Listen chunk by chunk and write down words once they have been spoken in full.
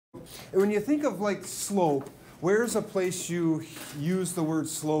When you think of like slope, where's a place you use the word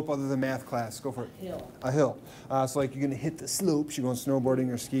slope other than math class? Go for it. A hill. A hill. So like you're going to hit the slopes. You're going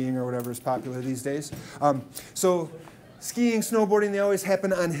snowboarding or skiing or whatever is popular these days. So skiing, snowboarding, they always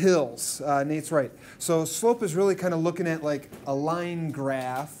happen on hills. Nate's right. So slope is really kind of looking at like a line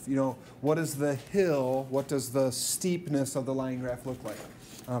graph. You know, what is the hill? What does the steepness of the line graph look like?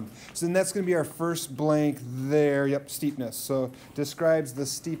 So then that's going to be our first blank there. Yep, steepness. So describes the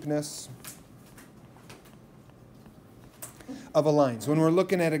steepness of a line. So when we're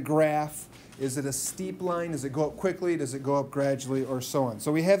looking at a graph, is it a steep line? Does it go up quickly? Does it go up gradually? Or so on.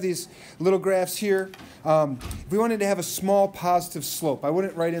 So we have these little graphs here. If we wanted to have a small positive slope, I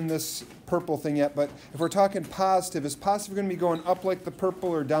wouldn't write in this purple thing yet, but if we're talking positive, is positive going to be going up like the purple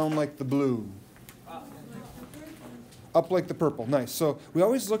or down like the blue? Up like the purple. Nice. So we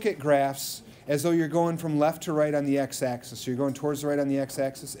always look at graphs as though you're going from left to right on the x-axis. So you're going towards the right on the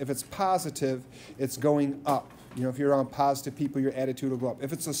x-axis. If it's positive, it's going up. You know, if you're around positive people, your attitude will go up.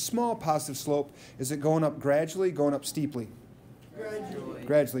 If it's a small positive slope, is it going up gradually, going up steeply? Gradually.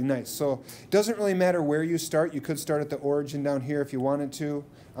 Gradually, nice. So it doesn't really matter where you start. You could start at the origin down here if you wanted to.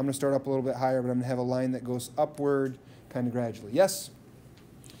 I'm going to start up a little bit higher, but I'm going to have a line that goes upward kind of gradually. Yes?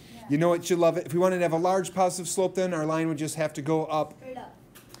 You know what, you love it. If we wanted to have a large positive slope, then our line would just have to go up. Straight up.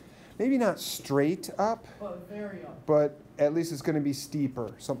 Maybe not straight up, But very up. but at least it's going to be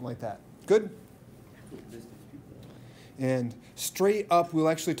steeper, something like that. Good? And straight up, we'll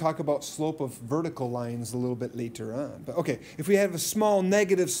actually talk about slope of vertical lines a little bit later on. But okay, if we have a small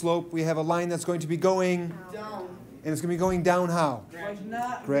negative slope, we have a line that's going to be going Down. and it's going to be going down how? Like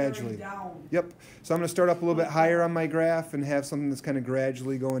not Gradually. very down. Yep. So I'm going to start up a little bit higher on my graph and have something that's kind of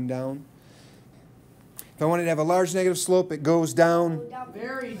gradually going down. If I wanted to have a large negative slope, it goes down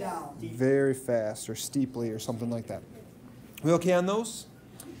Very down. very fast or steeply or something like that. We okay on those?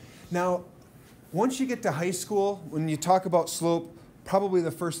 Now, once you get to high school, when you talk about slope, probably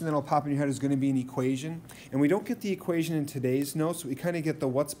the first thing that'll pop in your head is going to be an equation. And we don't get the equation in today's notes, we kind of get the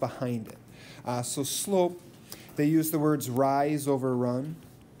what's behind it. So slope, they use the words rise over run.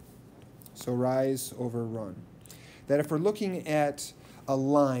 So rise over run. That if we're looking at a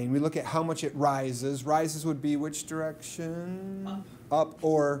line, we look at how much it rises. Rises would be which direction? Up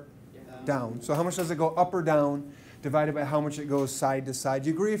or down. So how much does it go up or down? Divided by how much it goes side to side. Do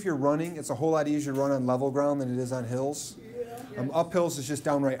you agree if you're running, it's a whole lot easier to run on level ground than it is on hills? Yeah. Up hills is just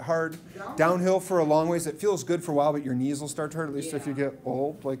downright hard. Downhill for a long ways, it feels good for a while, but your knees will start to hurt, at least if you get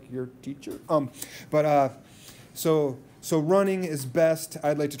old, like your teacher. So running is best.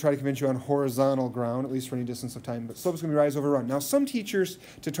 I'd like to try to convince you on horizontal ground, at least for any distance of time. But slope is going to be rise over run. Now, some teachers,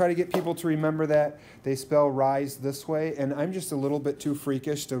 to try to get people to remember that, they spell rise this way. And I'm just a little bit too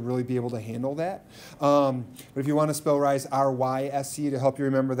freakish to really be able to handle that. But if you want to spell rise R-Y-S-E to help you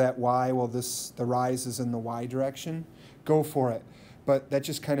remember that Y, well, the rise is in the Y direction, go for it. But that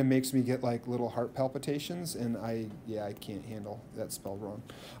just kind of makes me get like little heart palpitations. And I can't handle that spelled wrong.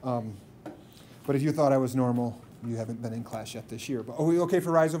 But if you thought I was normal, you haven't been in class yet this year. But are we okay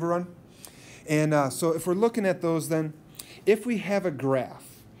for rise over run? And so if we're looking at those then, if we have a graph,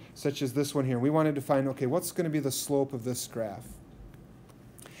 such as this one here, we wanted to find, okay, what's going to be the slope of this graph?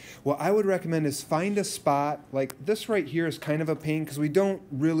 What I would recommend is find a spot, like this right here is kind of a pain because we don't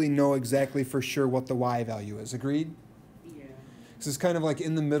really know exactly for sure what the y value is. Agreed? Yeah. This is kind of like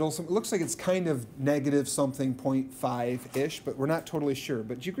in the middle. So it looks like it's kind of negative something 0.5-ish, but we're not totally sure.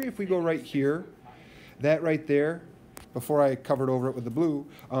 But do you agree if we go right here? That right there, before I covered over it with the blue,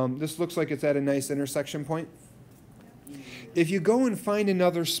 this looks like it's at a nice intersection point. If you go and find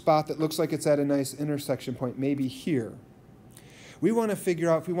another spot that looks like it's at a nice intersection point, maybe here, we want to figure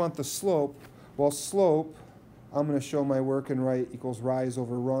out if we want the slope. Well, slope, I'm going to show my work and write equals rise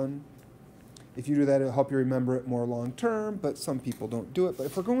over run. If you do that, it'll help you remember it more long term, but some people don't do it. But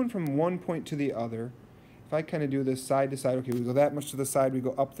if we're going from one point to the other, if I kind of do this side to side, okay, we go that much to the side, we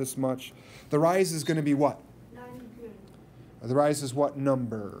go up this much. The rise is going to be what? 900. The rise is what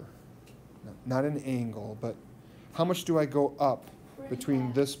number? Not an angle, but how much do I go up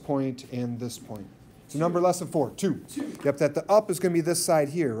between this point and this point? It's a number less than 4, 2. Yep, that the up is going to be this side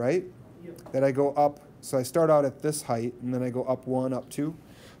here, right? Yep. That I go up, so I start out at this height, and then I go up 1, up 2.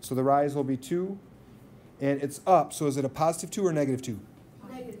 So the rise will be 2, and it's up, so is it a positive 2 or negative 2?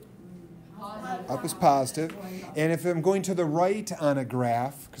 Up is positive. And if I'm going to the right on a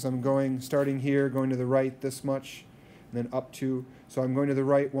graph, because I'm starting here, going to the right this much, and then up 2. So I'm going to the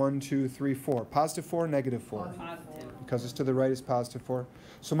right 1, 2, 3, 4. Positive 4, negative 4? Positive. Because it's to the right is positive 4.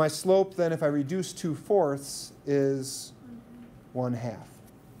 So my slope then, if I reduce 2/4, is 1/2.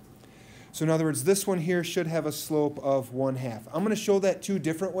 So in other words, this one here should have a slope of 1/2. I'm going to show that two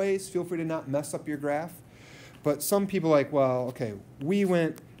different ways. Feel free to not mess up your graph. But some people are like, well, okay, we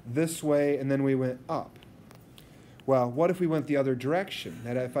went this way and then we went up. Well, what if we went the other direction?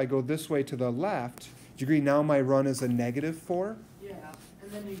 That if I go this way to the left, do you agree now my run is a -4? Yeah,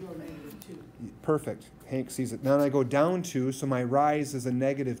 and then you go -2. Perfect. Hank sees it. Now I go down 2, so my rise is a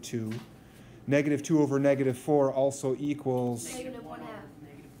 -2. -2 over -4 also equals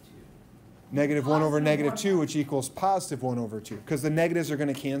 -1 over -2, which equals +1 over 2, because the negatives are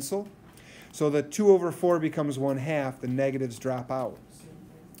going to cancel. So the 2 over 4 becomes 1/2. The negatives drop out.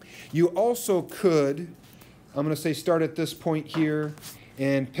 You also could, I'm going to say start at this point here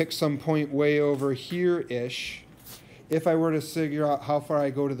and pick some point way over here-ish. If I were to figure out how far I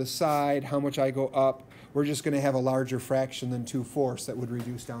go to the side, how much I go up, we're just going to have a larger fraction than 2/4 that would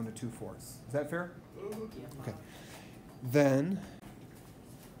reduce down to 2/4. Is that fair? Okay. Then,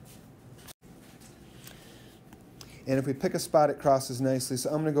 and if we pick a spot, it crosses nicely. So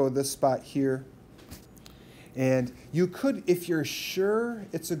I'm going to go with this spot here. And you could, if you're sure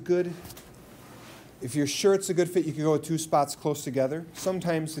it's a good fit, you could go with 2 spots close together.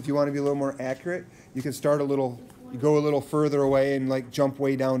 Sometimes, if you want to be a little more accurate, you can start you go a little further away and like jump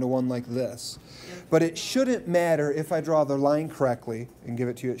way down to one like this. But it shouldn't matter if I draw the line correctly and give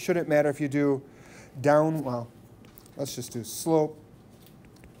it to you. It shouldn't matter if you do down, well, let's just do slope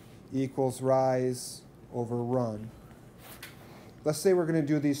equals rise over run. Let's say we're going to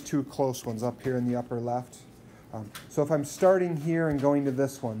do these 2 close ones up here in the upper left. So if I'm starting here and going to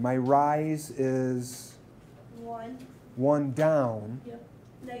this one, my rise is 1 down. Yep.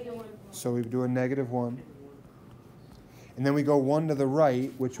 -1. So we do a -1. And then we go 1 to the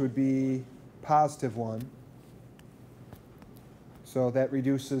right, which would be +1. So that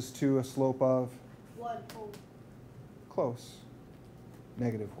reduces to a slope of 1. close,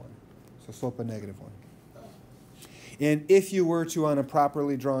 -1. So slope of -1. And if you were to, on a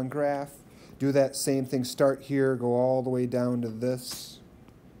properly drawn graph, do that same thing, start here, go all the way down to this,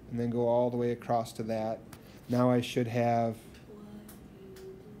 and then go all the way across to that. Now I should have,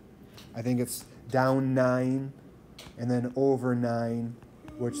 I think it's down 9, and then over 9,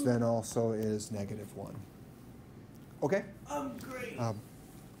 which then also is -1. Okay? Great.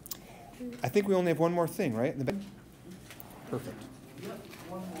 I think we only have one more thing, right? In the back? Perfect.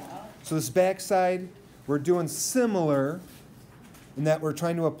 So this back side, we're doing similar in that we're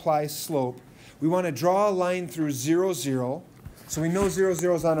trying to apply slope. We want to draw a line through 0, 0. So we know 0,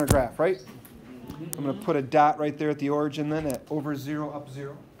 0 is on our graph, right? I'm going to put a dot right there at the origin then at over 0, up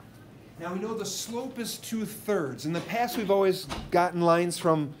 0. Now we know the slope is 2/3. In the past, we've always gotten lines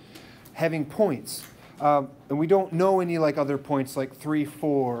from having points. And we don't know any like other points like 3,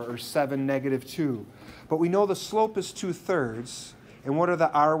 4, or 7, -2. But we know the slope is 2/3. And what are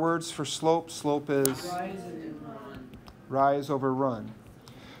the R words for slope? Slope is rise over run.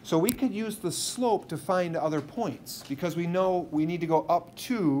 So we could use the slope to find other points because we know we need to go up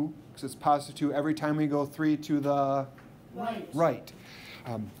 2, because it's +2, every time we go 3 to the right.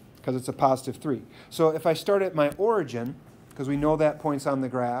 Because it's a +3. So if I start at my origin, because we know that point's on the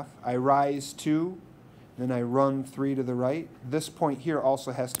graph, I rise 2, then I run 3 to the right. This point here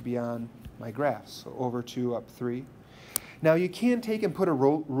also has to be on my graph, so over 2, up 3. Now you can take and put a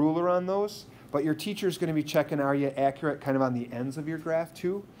ruler on those, but your teacher's going to be checking, are you accurate kind of on the ends of your graph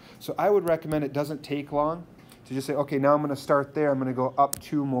too? So I would recommend, it doesn't take long, to just say, okay, now I'm going to start there. I'm going to go up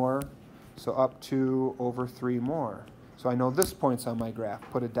 2 more, so up 2 over 3 more. So I know this point's on my graph.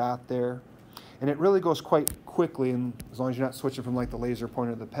 Put a dot there. And it really goes quite quickly, and as long as you're not switching from like the laser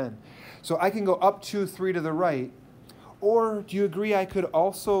pointer to the pen. So I can go up 2, 3 to the right. Or do you agree I could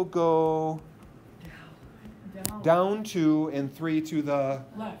also go down 2 and 3 to the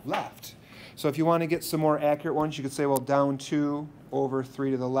left? So if you want to get some more accurate ones, you could say, well, down 2 over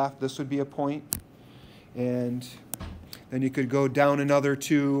 3 to the left. This would be a point. And then you could go down another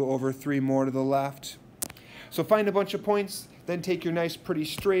 2 over 3 more to the left. So find a bunch of points, then take your nice pretty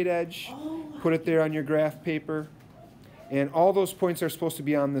straight edge, put it there on your graph paper. And all those points are supposed to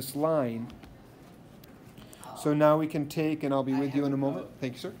be on this line. So now we can take, and I'll be with you in a moment.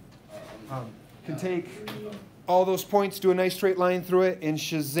 Thank you, sir. Can take all those points, do a nice straight line through it, and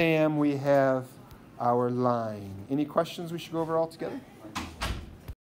shazam, we have our line. Any questions we should go over all together?